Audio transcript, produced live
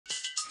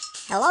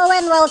Hello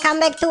and welcome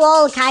back to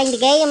All Kind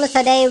Games.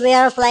 Today we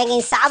are playing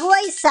in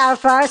Subway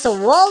Surfers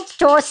World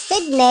Tour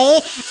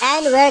Sydney,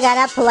 and we're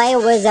gonna play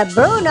with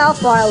Bruno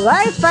for the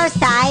very first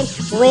time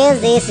with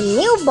this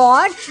new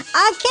board.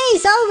 Okay,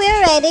 so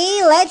we're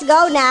ready. Let's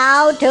go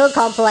now to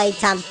complete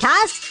some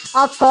tasks.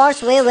 Of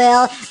course, we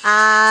will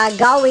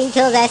go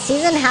into the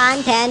season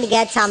hunt and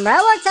get some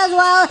rewards as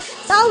well.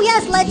 So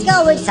yes, let's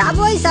go with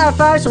Subway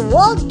Surfers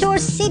World Tour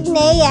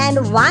Sydney,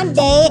 and one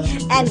day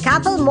and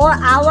couple more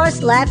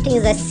hours left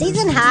in the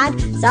season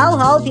hunt. So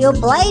hope you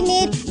play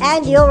it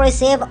and you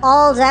receive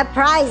all the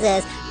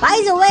prizes. By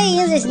the way,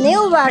 in this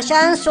new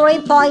version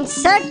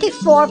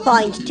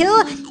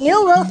 3.34.2,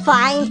 you will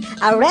find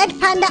a red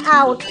panda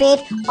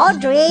outfit,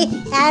 Audrey,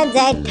 and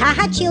the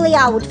Taha Chili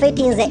outfit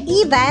in the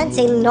events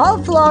in No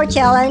Floor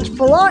Challenge,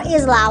 Floor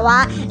is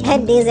Lava,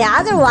 and these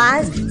other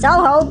ones. So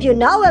hope you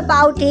know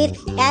about it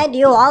and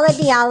you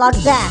already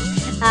unlocked them.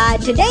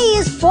 Today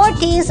is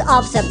 14th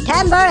of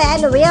September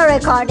and we are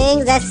recording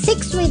the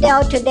 6th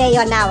video today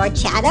on our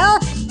channel.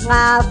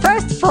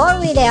 First 4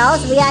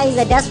 videos, we are in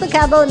the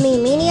Despicable Me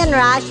Minion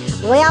Rush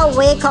where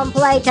we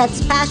completed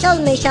Special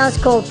Mission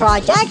School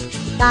Project.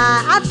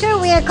 After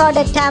we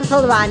recorded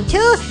Temple Run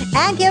 2,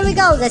 and here we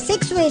go, the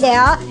 6th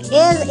video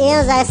is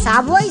in the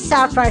Subway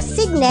Surfer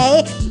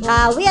Sydney.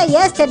 We are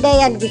yesterday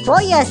and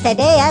before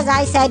yesterday, as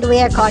I said,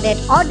 we recorded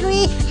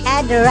Audrey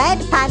and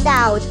Red Panda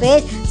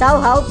outfit,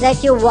 so hope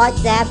that you watch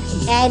them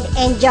and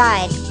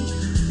enjoy it.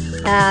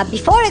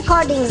 Before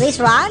recording this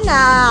run,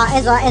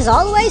 as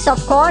always,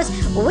 of course,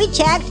 we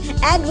checked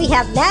and we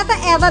have never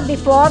ever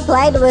before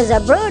played with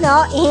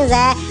Bruno in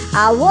the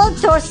World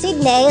Tour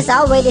Sydney,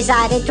 so we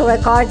decided to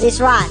record this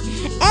run.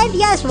 And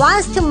yes,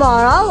 once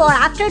tomorrow or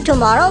after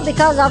tomorrow,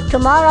 because of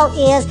tomorrow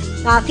is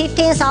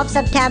 15th of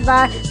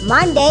September,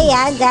 Monday,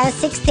 and then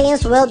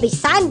 16th will be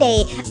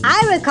Sunday,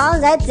 I recall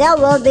that there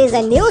will be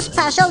the new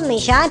special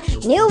mission,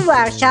 new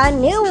version,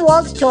 new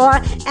world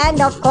tour,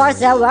 and of course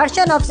the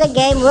version of the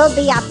game will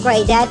be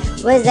upgraded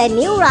with the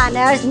new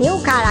runners, new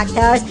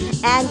characters,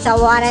 and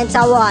so on and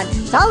so on.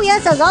 So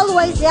yes, as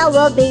always, there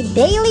will be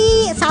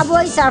daily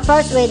Subway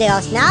Surfers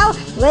videos now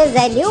with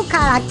the new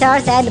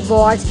characters and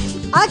boards.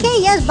 Okay,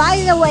 yes, by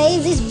the way,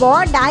 this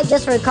board I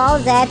just recall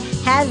that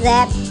has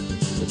the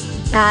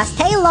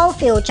stay low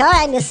feature,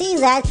 and you see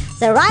that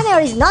the runner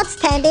is not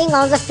standing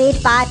on the feet,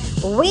 but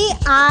we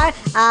are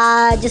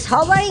just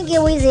hovering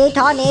with it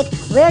on it.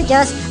 We're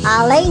just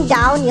laying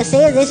down. You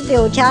see, this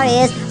feature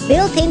is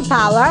built-in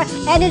power,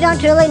 and you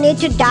don't really need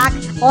to duck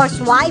or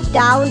swipe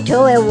down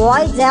to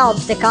avoid the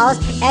obstacles,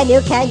 and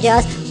you can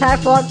just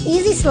perform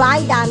easy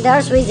slide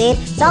unders with it.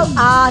 So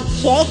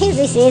okay,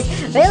 this is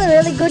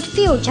really good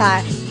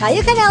feature.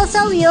 You can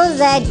also use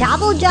the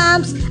double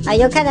jumps.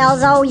 You can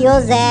also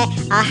use the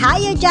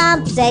higher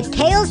jumps, the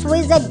tails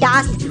with the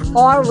dust,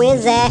 or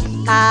with the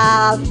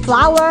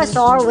flowers,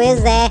 or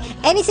with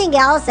anything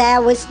else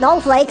with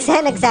snowflakes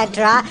and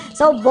etc.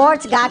 So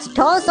boards got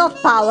tons of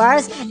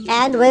powers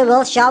and we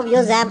will show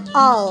you them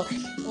all.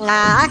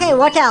 Okay,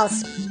 what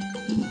else?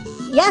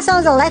 Yes,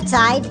 on the left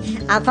side,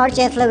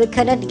 unfortunately we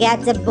couldn't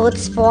get the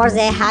boots for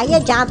the higher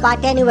jump,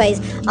 but anyways,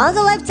 on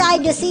the left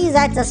side you see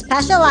that the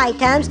special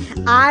items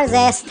are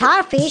the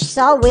starfish,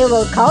 so we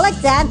will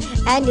collect them,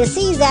 and you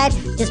see that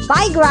just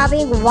by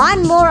grabbing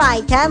one more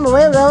item we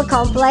will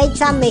complete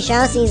some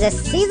missions in the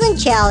season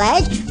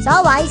challenge.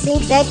 So I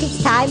think that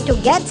it's time to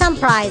get some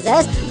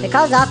prizes,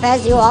 because of,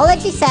 as you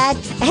already said,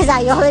 as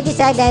I already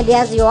said, and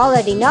as you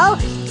already know,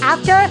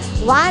 after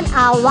one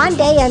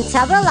day and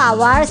several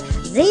hours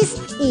this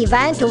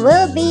event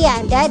will be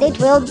ended. It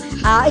will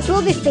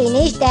be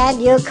finished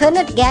and you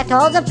couldn't get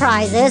all the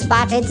prizes,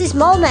 but at this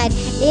moment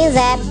in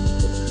the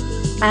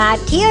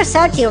tier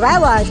 30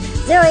 rewards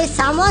there is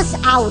someone's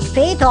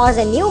outfit or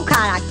the new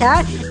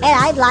character, and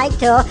I'd like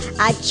to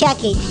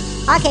check it.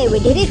 Okay, we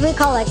did it. We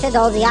collected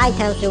all the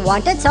items we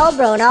wanted, so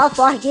Bruno,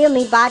 forgive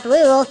me, but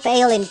we will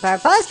fail in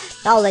purpose.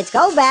 So let's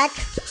go back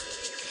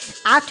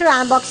after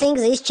unboxing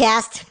this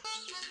chest.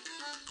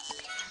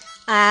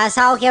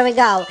 So here we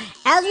go.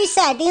 As we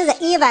said in the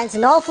events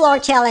No Floor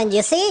Challenge,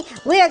 you see,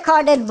 we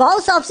recorded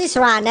both of these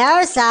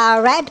runners,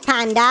 Red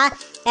Panda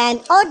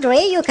and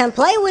Audrey. You can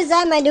play with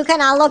them and you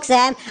can unlock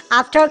them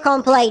after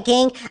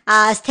completing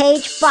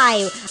stage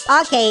 5.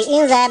 Okay,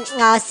 in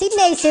the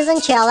Sydney Season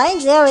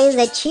Challenge, there is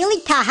a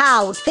Chili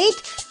Taha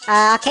outfit.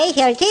 Okay,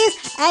 here it is,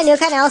 and you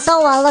can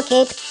also unlock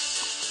it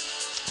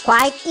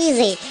quite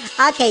easy.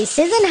 Okay,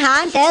 season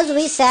hunt, as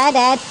we said,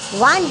 at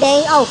 1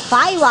 day of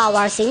 5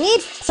 hours in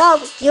it, so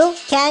you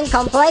can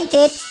complete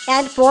it,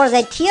 and for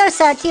the tier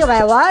 30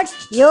 reward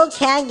you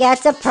can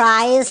get the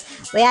prize.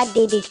 Where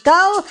did it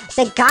go?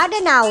 The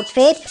garden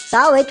outfit,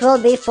 so it will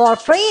be for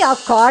free,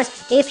 of course,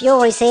 if you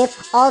receive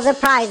all the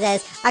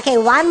prizes. Okay,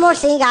 one more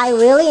thing, I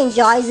really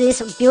enjoy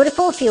this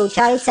beautiful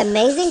feature. It's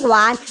amazing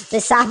one,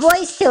 the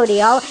Subway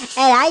Studio,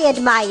 and I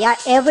admire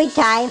every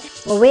time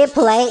we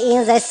play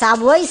in the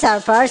Subway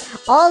Surfers.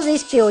 All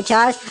these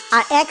features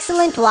are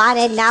excellent one,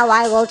 and now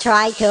I will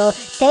try to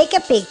take a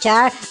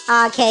picture.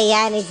 Okay,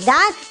 and it's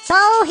done.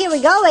 So here we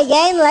go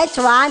again. Let's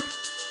run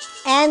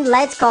and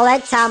let's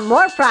collect some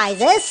more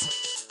prizes.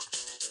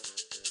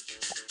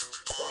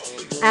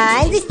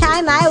 And this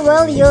time I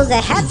will use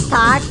a head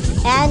start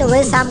and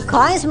with some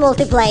coins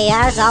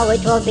multiplayer, so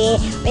it will be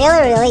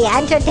really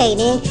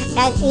entertaining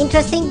and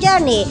interesting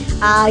journey.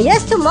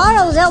 Yes,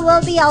 tomorrow there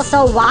will be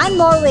also one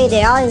more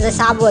video in the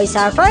Subway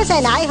Surfers,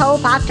 and I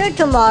hope after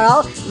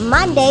tomorrow,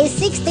 Monday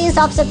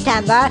 16th of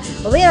September,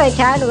 we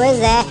return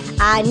with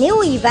a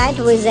new event,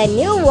 with a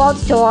new world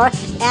tour,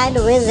 and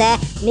with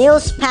a new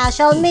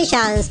special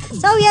missions.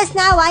 So yes,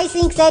 now I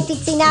think that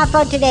it's enough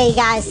for today,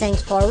 guys.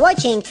 Thanks for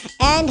watching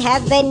and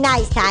have a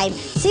nice time.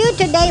 See you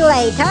today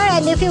later,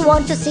 and if you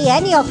want to see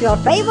any of your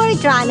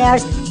favorite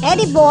runners,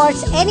 any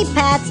boards, any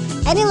pets,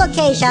 any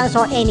locations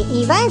or any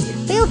events,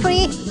 feel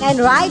free and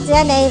write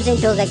their names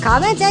into the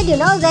comments. And you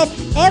know that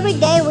every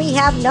day we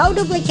have no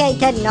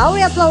duplicated, no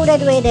re-uploaded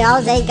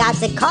videos. They got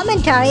the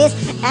commentaries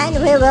and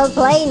we will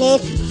play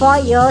it for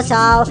you.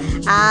 So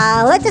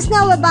let us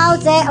know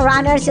about the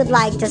runners you'd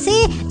like to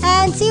see,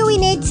 and see you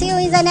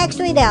in the next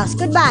videos.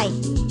 Goodbye.